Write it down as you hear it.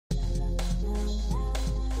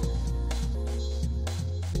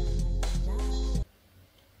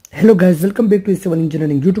Hello guys, welcome back to Civil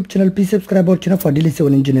Engineering YouTube channel. Please subscribe our channel for daily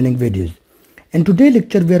civil engineering videos. In today's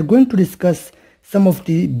lecture, we are going to discuss some of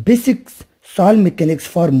the basics soil mechanics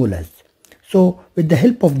formulas. So with the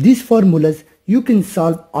help of these formulas, you can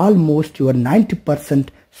solve almost your 90%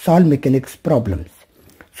 soil mechanics problems.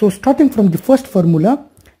 So starting from the first formula,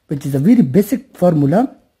 which is a very basic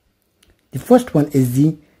formula, the first one is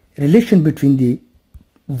the relation between the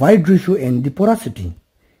void ratio and the porosity.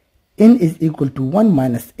 N is equal to 1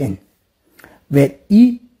 minus N, where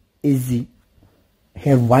E is the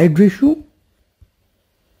here void ratio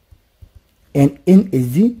and N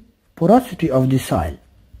is the porosity of the soil.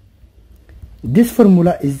 This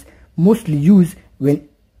formula is mostly used when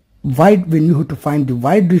you have to find the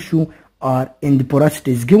void ratio or and the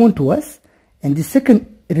porosity is given to us. And the second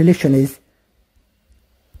relation is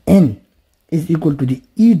N is equal to the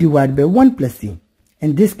E divided by 1 plus E.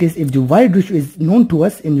 In this case, if the void ratio is known to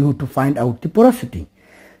us, and you have to find out the porosity.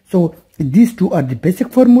 So these two are the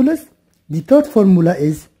basic formulas. The third formula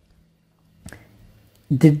is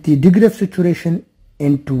that the degree of saturation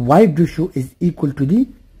into void ratio is equal to the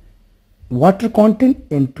water content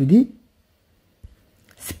into the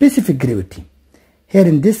specific gravity. Here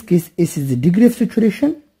in this case, S is the degree of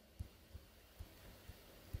saturation.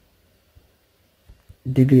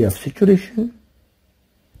 Degree of saturation.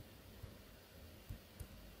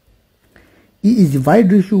 E is the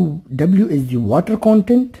void ratio, W is the water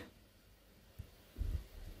content,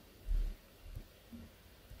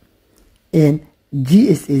 and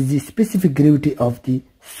Gs is the specific gravity of the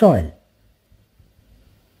soil.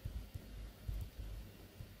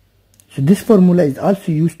 So this formula is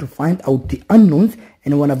also used to find out the unknowns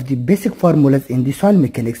and one of the basic formulas in the soil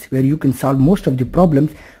mechanics, where you can solve most of the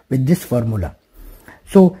problems with this formula.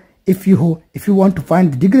 So if you want to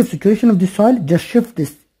find the degree of saturation of the soil, just shift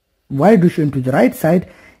this void ratio into the right side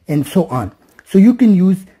and so on. So you can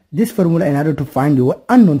use this formula in order to find your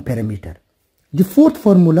unknown parameter. The fourth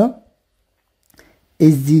formula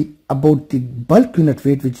is about the bulk unit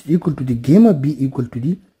weight, which is equal to the gamma B equal to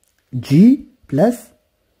the G plus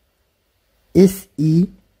SE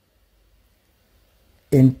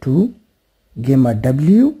into gamma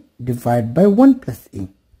W divided by 1 plus E.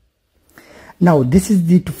 Now this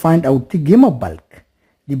is to find out the gamma bulk,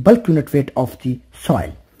 the bulk unit weight of the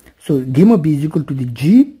soil. So gamma B is equal to the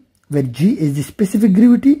G, where G is the specific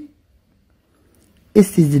gravity,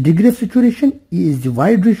 S is the degree of saturation, E is the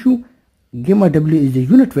void ratio, gamma W is the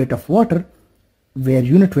unit weight of water, where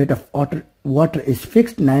unit weight of water is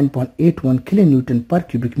fixed 9.81 kilonewton per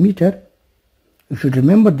cubic meter. You should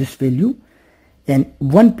remember this value. And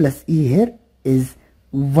 1 plus E here is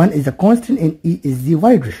 1 is a constant and E is the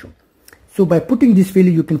void ratio. So by putting this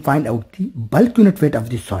value, you can find out the bulk unit weight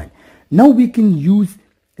of the soil. Now we can use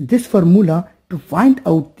this formula to find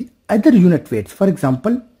out the other unit weights. For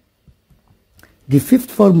example, the fifth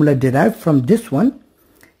formula derived from this one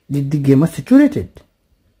is the gamma saturated.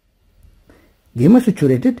 Gamma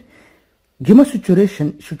saturation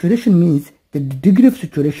means that the degree of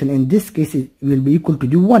saturation in this case will be equal to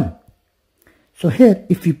the 1. So here,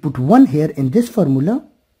 if we put 1 here in this formula,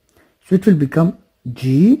 so it will become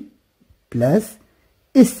G plus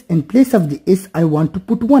S. In place of the S, I want to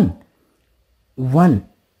put 1. 1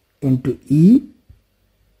 into E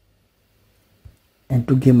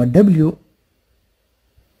into gamma W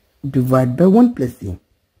divided by 1 plus E.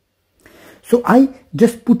 So I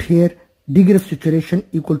just put here degree of saturation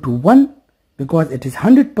equal to 1 because it is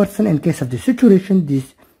 100%. In case of the saturation,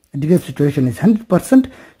 this degree of saturation is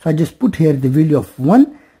 100%. So I just put here the value of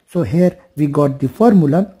 1. So here we got the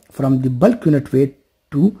formula from the bulk unit weight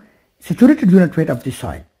to saturated unit weight of the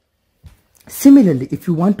soil. Similarly, if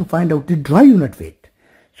you want to find out the dry unit weight,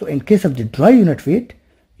 so in case of the dry unit weight,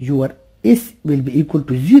 your S will be equal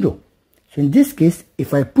to 0. So in this case,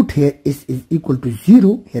 if I put here S is equal to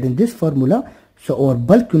 0 here in this formula, so our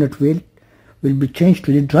bulk unit weight will be changed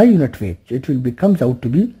to the dry unit weight. So it will comes out to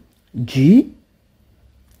be G.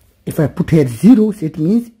 If I put here 0, so it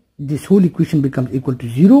means this whole equation becomes equal to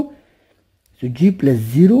 0. So G plus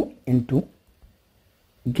 0 into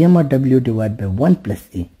gamma W divided by 1 plus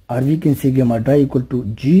E. Or we can say gamma dry equal to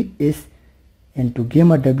GS into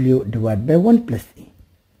gamma W divided by 1 plus E.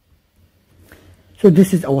 So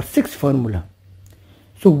this is our sixth formula.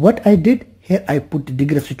 So what I did here, I put the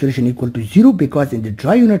degree of saturation equal to 0 because in the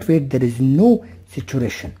dry unit weight there is no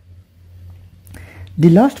saturation. The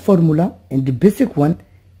last formula and the basic one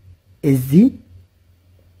is the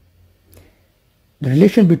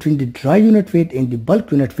relation between the dry unit weight and the bulk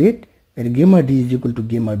unit weight, where gamma D is equal to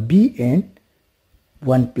gamma B and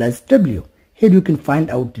 1 plus W. Here you can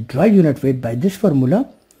find out the dry unit weight by this formula,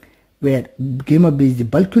 where gamma B is the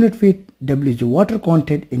bulk unit weight, W is the water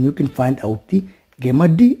content, and you can find out the gamma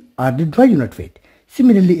D or the dry unit weight.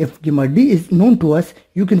 Similarly, if gamma D is known to us,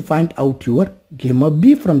 you can find out your gamma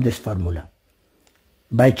B from this formula.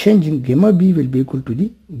 By changing, gamma B will be equal to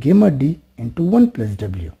the gamma D into 1 plus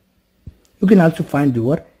W. You can also find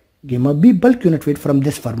your gamma B bulk unit weight from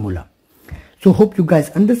this formula. So hope you guys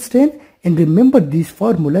understand and remember these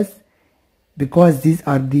formulas, because these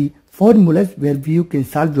are the formulas where you can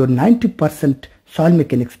solve your 90% soil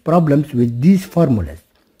mechanics problems with these formulas.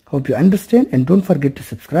 Hope you understand, and don't forget to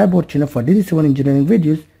subscribe our channel for daily civil engineering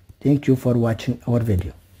videos. Thank you for watching our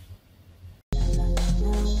video.